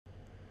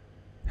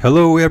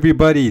Hello,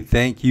 everybody.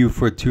 Thank you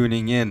for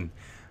tuning in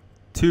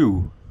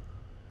to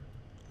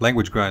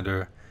Language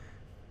Grinder.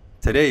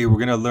 Today, we're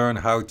going to learn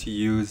how to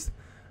use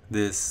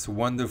this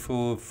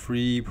wonderful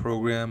free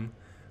program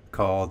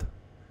called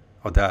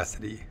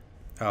Audacity.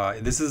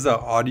 This is an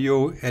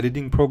audio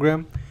editing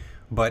program,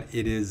 but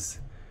it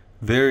is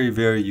very,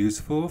 very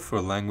useful for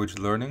language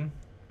learning,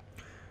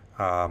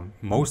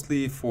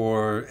 mostly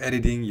for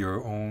editing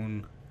your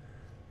own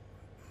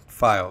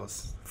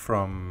files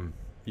from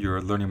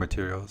your learning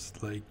materials,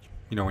 like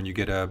when you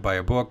buy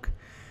a book,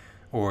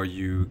 or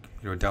you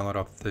download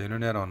off the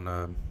internet on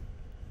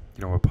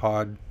a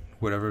pod,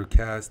 whatever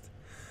cast,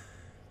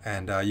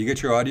 and you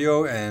get your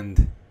audio,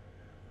 and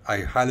I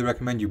highly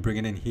recommend you bring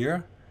it in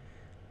here,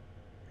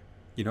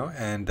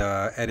 and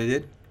edit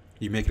it.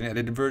 You make an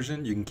edited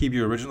version. You can keep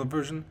your original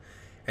version,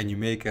 and you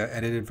make an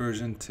edited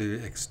version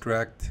to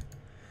extract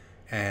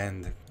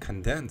and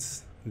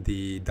condense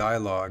the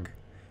dialogue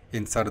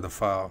inside of the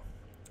file.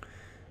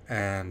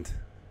 And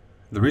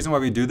the reason why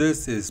we do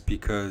this is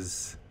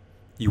because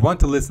you want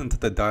to listen to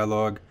the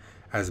dialogue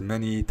as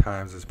many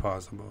times as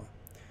possible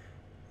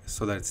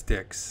so that it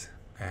sticks.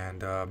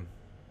 And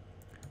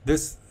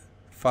this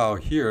file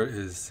here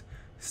is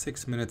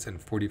 6 minutes and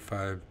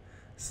 45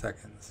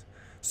 seconds.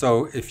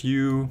 So if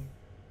you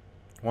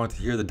want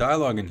to hear the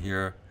dialogue in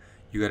here,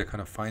 you got to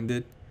kind of find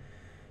it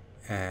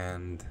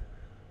and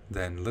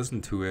then listen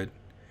to it.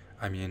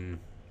 I mean,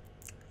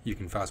 you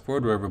can fast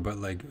forward wherever, but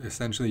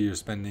essentially you're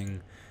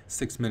spending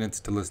 6 minutes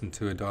to listen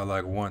to a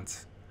dialogue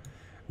once,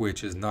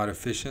 which is not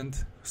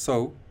efficient.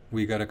 So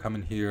we got to come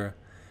in here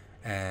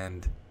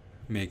and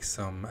make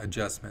some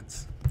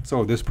adjustments.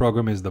 So this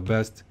program is the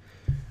best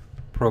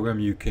program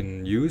you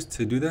can use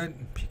to do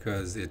that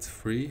because it's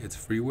free. It's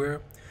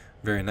freeware.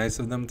 Very nice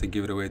of them to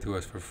give it away to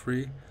us for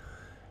free.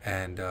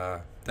 And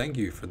thank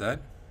you for that,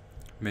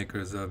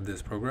 makers of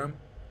this program.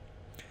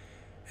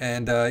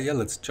 And yeah,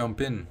 let's jump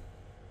in.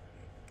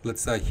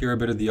 Let's hear a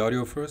bit of the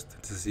audio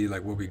first to see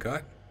what we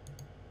got.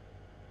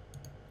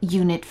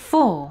 Unit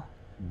 4.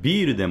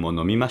 ビールでも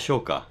飲みましょ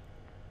うか?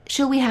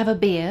 Shall we have a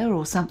beer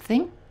or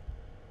something?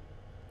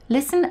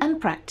 Listen and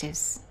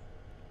practice.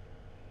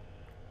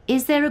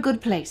 Is there a good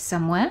place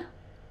somewhere?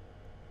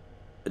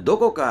 ど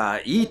こか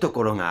いいと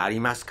ころがあり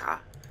ます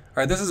か?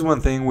 Alright, this is one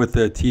thing with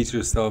the Teach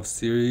Yourself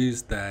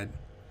series that,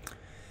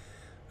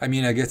 I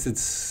mean, I guess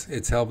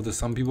it's helpful to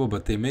some people,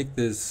 but they make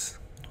this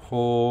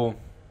whole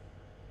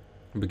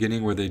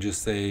beginning where they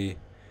just say,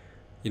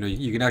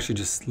 you can actually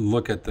just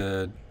look at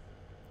the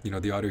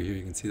audio here.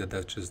 You can see that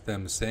that's just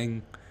them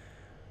saying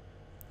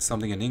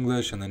something in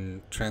English and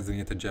then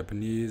translating it to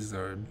Japanese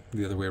or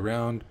the other way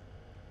around,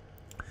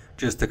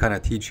 just to kind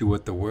of teach you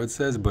what the word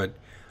says. But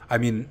I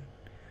mean,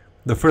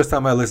 the first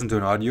time I listen to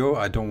an audio,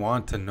 I don't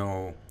want to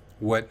know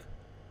what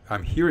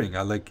I'm hearing.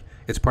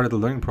 It's part of the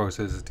learning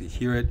process is to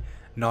hear it,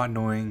 not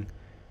knowing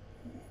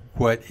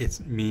what it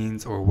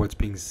means or what's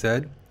being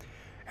said,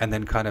 and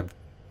then kind of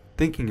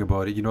thinking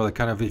about it,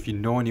 if you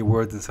know any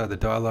words inside the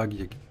dialogue,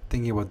 you're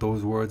thinking about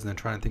those words and then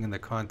trying to think in the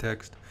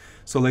context.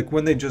 So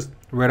when they just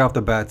right off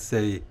the bat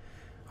say,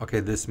 okay,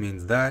 this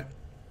means that,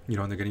 and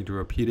they're going to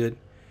repeat it,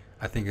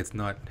 I think it's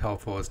not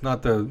helpful. It's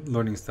not the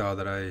learning style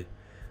that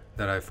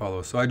I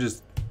follow. So I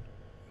just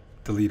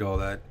delete all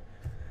that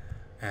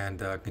and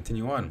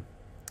continue on.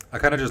 I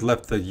kind of just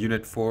left the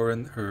Unit 4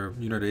 or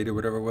Unit 8 or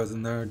whatever it was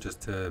in there, just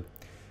to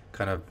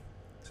kind of,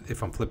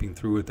 if I'm flipping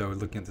through it, though,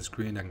 looking at the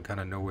screen, I can kind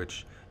of know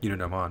which unit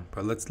I'm on.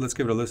 But let's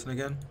give it a listen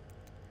again.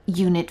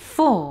 Unit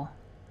 4.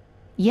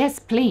 Yes,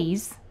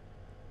 please.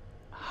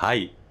 は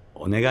い、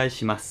お願い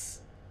しま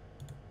す.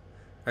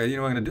 What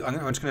I'm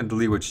just going to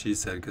delete what she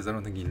said because I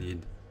don't think you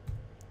need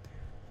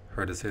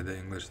her to say the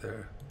English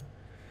there.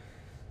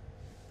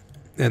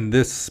 And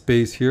this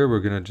space here,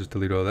 we're going to just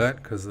delete all that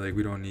because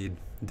we don't need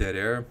dead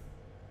air.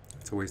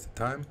 It's a waste of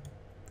time.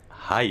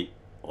 はい、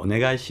お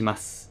願いしま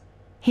す.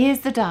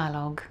 Here's the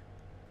dialogue.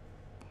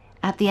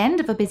 At the end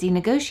of a busy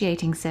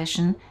negotiating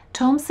session,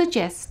 Tom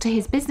suggests to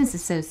his business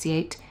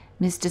associate,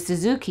 Mr.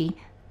 Suzuki,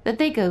 that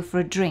they go for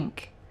a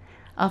drink.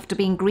 After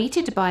being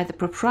greeted by the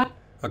proprietor...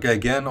 Okay,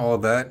 again, all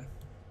that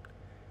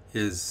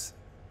is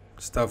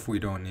stuff we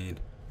don't need.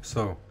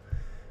 So,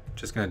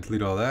 just going to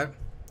delete all that.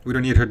 We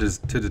don't need her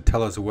to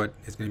tell us what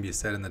is going to be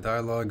said in the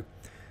dialogue.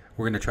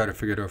 We're going to try to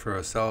figure it out for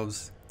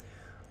ourselves,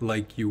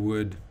 like you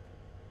would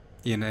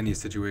in any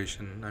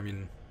situation. I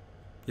mean,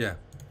 yeah.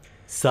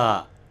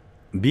 さあ、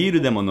ビー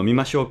ルでも飲み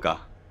ましょう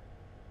か?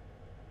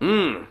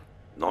 飲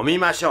み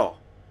ましょ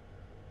う。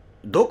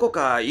どこ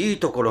かいい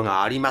ところ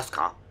があります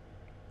か?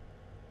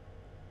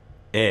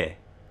 ええ、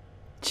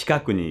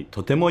近くに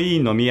とてもいい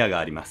飲み屋が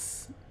ありま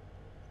す。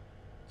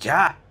じ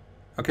ゃ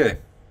あ。Okay.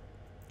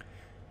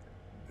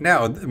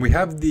 Now, we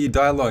have the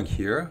dialogue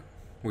here,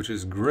 which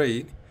is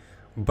great,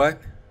 but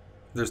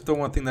there's still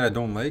one thing that I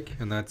don't like,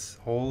 and that's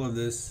all of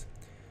this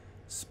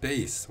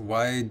space.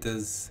 Why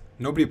does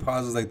nobody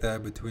pauses like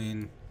that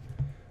between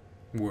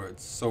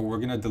words? So we're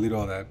going to delete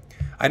all that.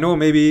 I know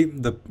maybe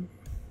the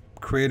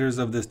creators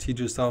of this Teach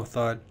Yourself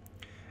thought,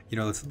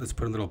 let's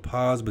put a little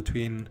pause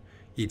between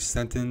each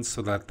sentence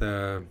so that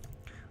the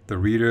the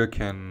reader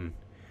can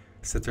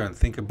sit there and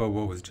think about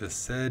what was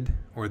just said,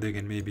 or they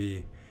can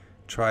maybe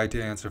try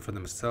to answer for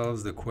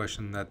themselves the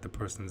question that the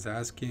person's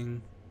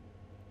asking.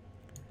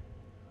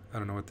 I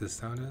don't know what this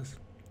sound is,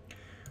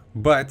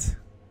 but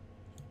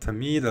to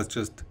me that's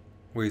just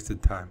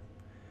wasted time,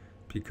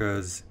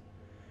 because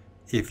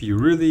if you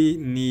really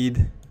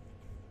need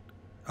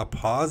a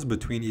pause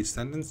between each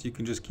sentence, you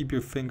can just keep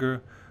your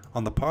finger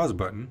on the pause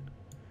button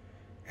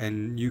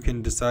and you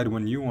can decide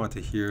when you want to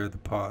hear the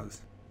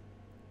pause.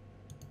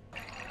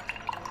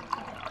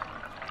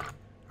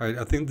 Alright,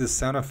 I think this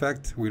sound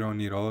effect, we don't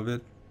need all of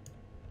it.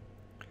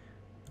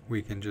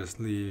 We can just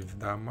leave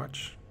that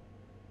much.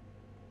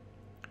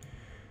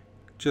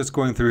 Just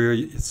going through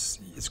here,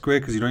 it's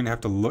great because you don't even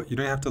have to look, you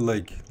don't have to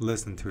like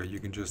listen to it.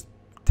 You can just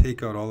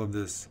take out all of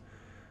these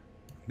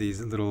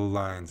little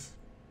lines,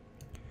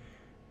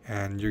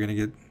 and you're gonna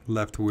get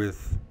left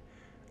with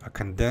a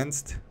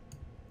condensed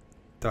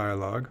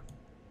dialogue.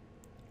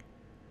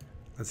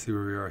 Let's see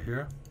where we are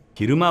here.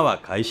 昼間は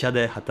会社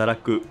で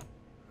働く。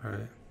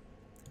 Alright.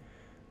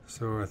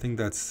 So I think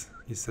that's,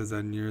 he says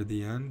that near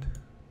the end.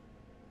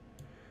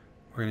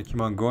 We're gonna keep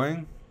on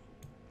going.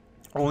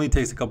 Only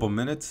takes a couple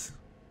minutes.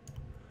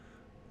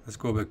 Let's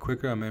go a bit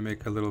quicker. I may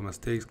make a little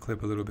mistakes,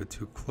 clip a little bit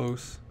too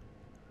close.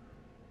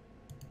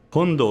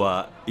 今度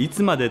はい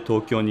つまで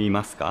東京にい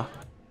ますか？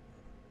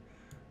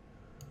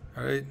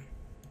 Alright.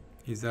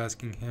 He's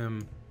asking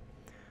him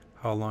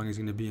how long he's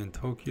gonna be in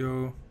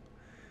Tokyo.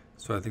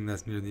 So I think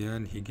that's near the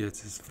end. He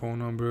gets his phone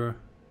number.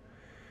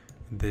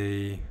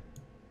 They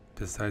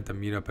decide to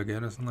meet up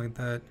again or something like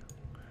that.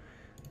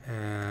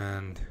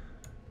 And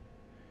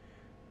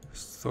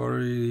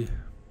sorry.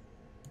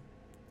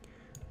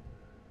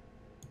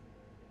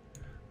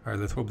 Alright,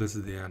 let's hope this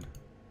is the end.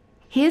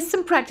 Here's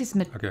some practice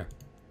material. Okay.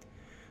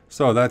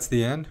 So that's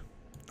the end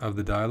of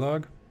the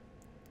dialogue.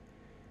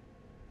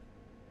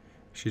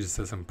 She just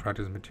says some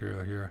practice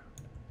material here.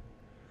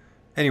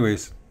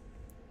 Anyways,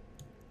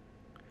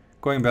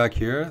 going back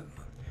here,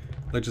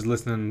 let's just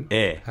listen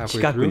ええ、 halfway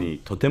近く through.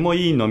 にとても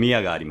いい飲み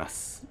屋がありま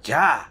す。じ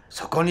ゃあ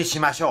そこにし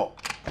ましょ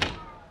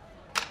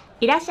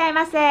いらっしゃい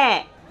ま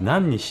せ。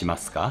何にしま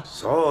すか？う。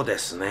そうで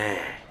す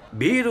ね。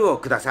ビールを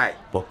ください。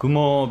僕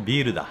も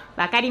ビールだ。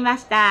わかりま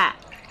した。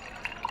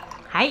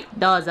はい、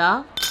どう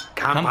ぞ。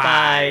乾杯。乾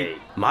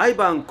杯。毎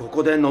晩こ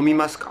こで飲み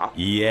ますか？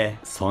いいえ、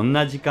そん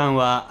な時間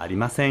はあり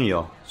ません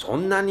よ。そ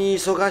んなに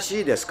忙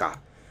しいですか？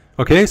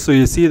 Okay, so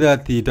you see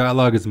that the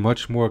dialogue is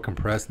much more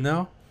compressed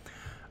now.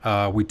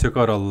 We took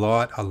out a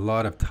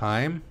lot of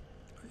time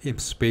in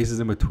spaces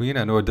in between.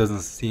 I know it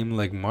doesn't seem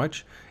like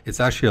much. It's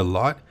actually a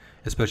lot,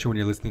 especially when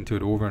you're listening to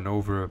it over and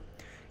over.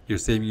 You're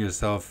saving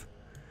yourself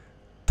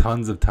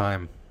tons of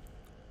time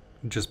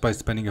just by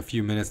spending a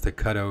few minutes to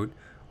cut out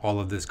all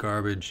of this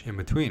garbage in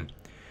between.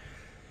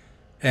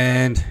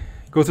 And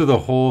go through the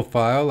whole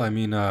file. I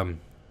mean, I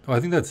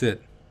think that's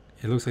it.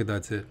 It looks like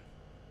that's it.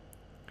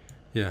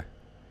 Yeah.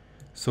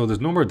 So there's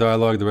no more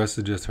dialogue. The rest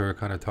is just her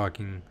kind of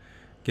talking,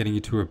 getting you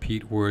to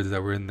repeat words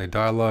that were in the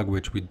dialogue,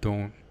 which we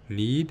don't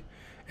need.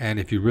 And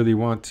if you really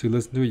want to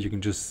listen to it, you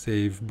can just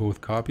save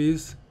both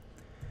copies.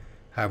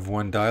 Have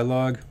one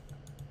dialogue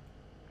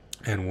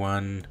and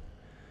one,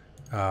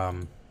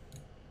 one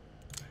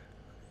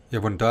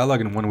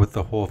dialogue and one with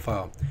the whole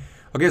file.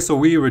 Okay, so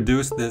we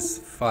reduced this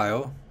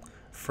file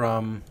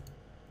from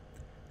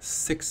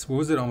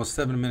almost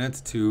 7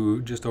 minutes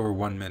to just over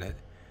 1 minute.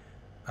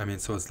 I mean,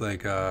 so it's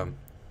like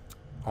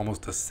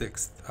almost a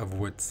sixth of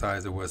what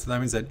size it was. So that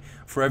means that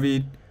for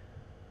every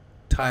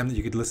time that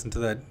you could listen to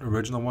that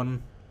original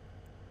one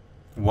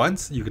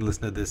once, you can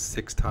listen to this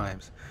 6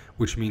 times,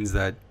 which means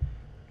that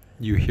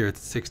you hear it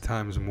 6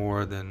 times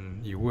more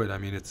than you would. I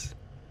mean, it's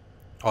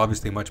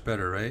obviously much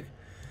better, right?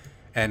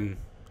 And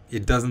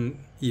it doesn't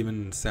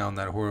even sound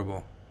that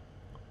horrible.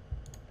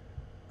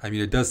 I mean,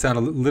 it does sound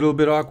a little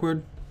bit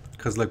awkward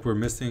because like we're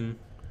missing,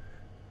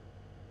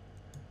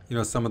 you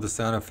know, some of the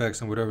sound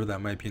effects and whatever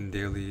that might be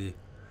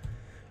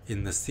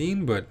in the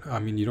scene, but I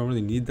mean, you don't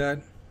really need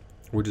that.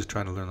 We're just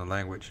trying to learn the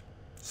language.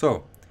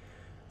 So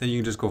then you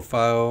can just go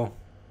file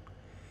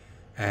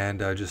and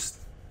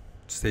just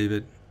save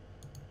it,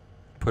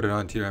 put it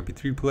onto your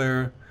MP3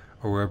 player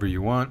or wherever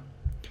you want,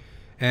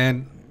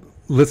 and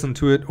listen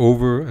to it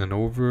over and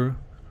over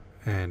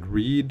and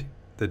read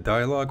the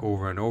dialogue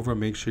over and over.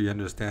 Make sure you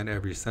understand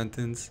every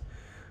sentence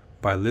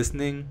by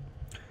listening.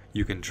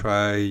 You can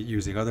try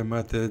using other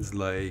methods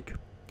like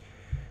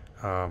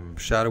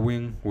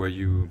shadowing, where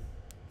you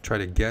try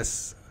to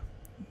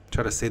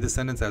say the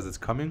sentence as it's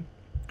coming,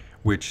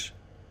 which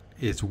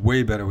is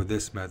way better with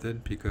this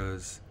method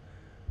because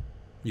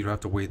you don't have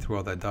to wait through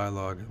all that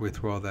dialogue, wait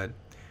through all that,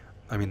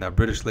 I mean, that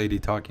British lady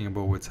talking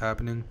about what's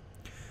happening.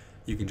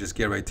 You can just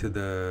get right to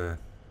the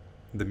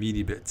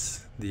meaty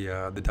bits,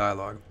 the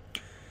dialogue.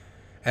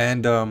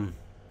 And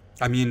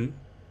I mean,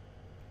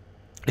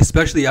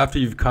 especially after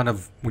you've kind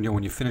of,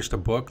 when you finished a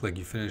book, like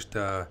you finished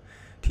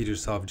Teach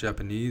Yourself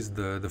Japanese,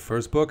 the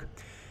first book,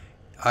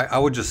 I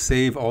would just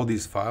save all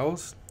these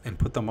files and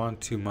put them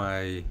onto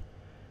my,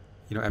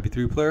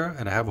 MP3 player,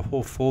 and I have a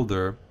whole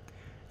folder.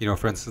 You know,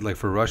 for instance, like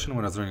for Russian,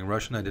 when I was learning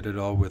Russian, I did it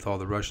all with all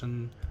the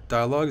Russian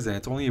dialogues, and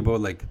it's only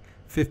about like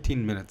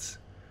 15 minutes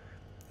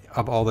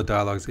of all the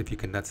dialogues if you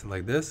condense it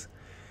like this.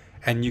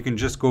 And you can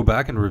just go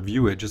back and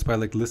review it just by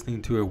like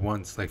listening to it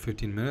once, like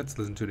 15 minutes,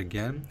 listen to it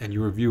again, and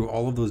you review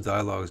all of those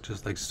dialogues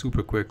just like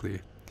super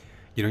quickly.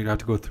 You don't have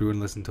to go through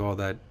and listen to all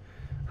that,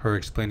 her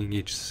explaining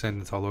each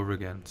sentence all over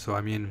again. So,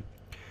 I mean,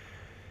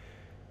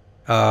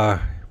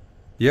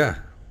 yeah,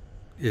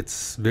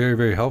 it's very,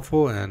 very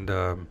helpful, and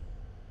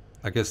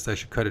I guess I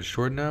should cut it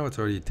short now. It's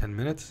already 10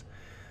 minutes.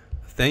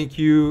 Thank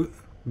you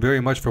very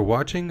much for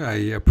watching. I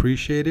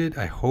appreciate it.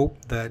 I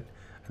hope that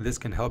this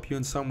can help you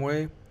in some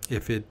way.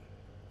 If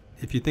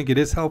you think it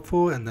is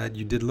helpful and that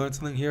you did learn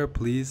something here,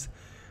 please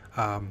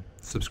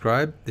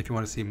subscribe if you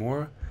want to see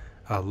more.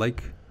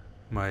 Like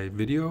my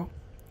video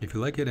if you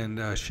like it,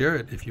 and share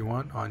it if you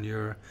want on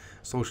your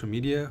social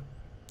media.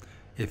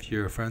 If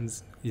your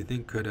friends you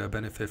think could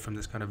benefit from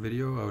this kind of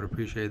video, I would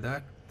appreciate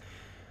that.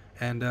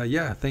 And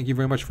yeah, thank you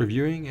very much for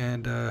viewing,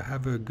 and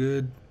have a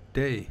good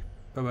day.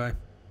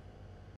 Bye-bye.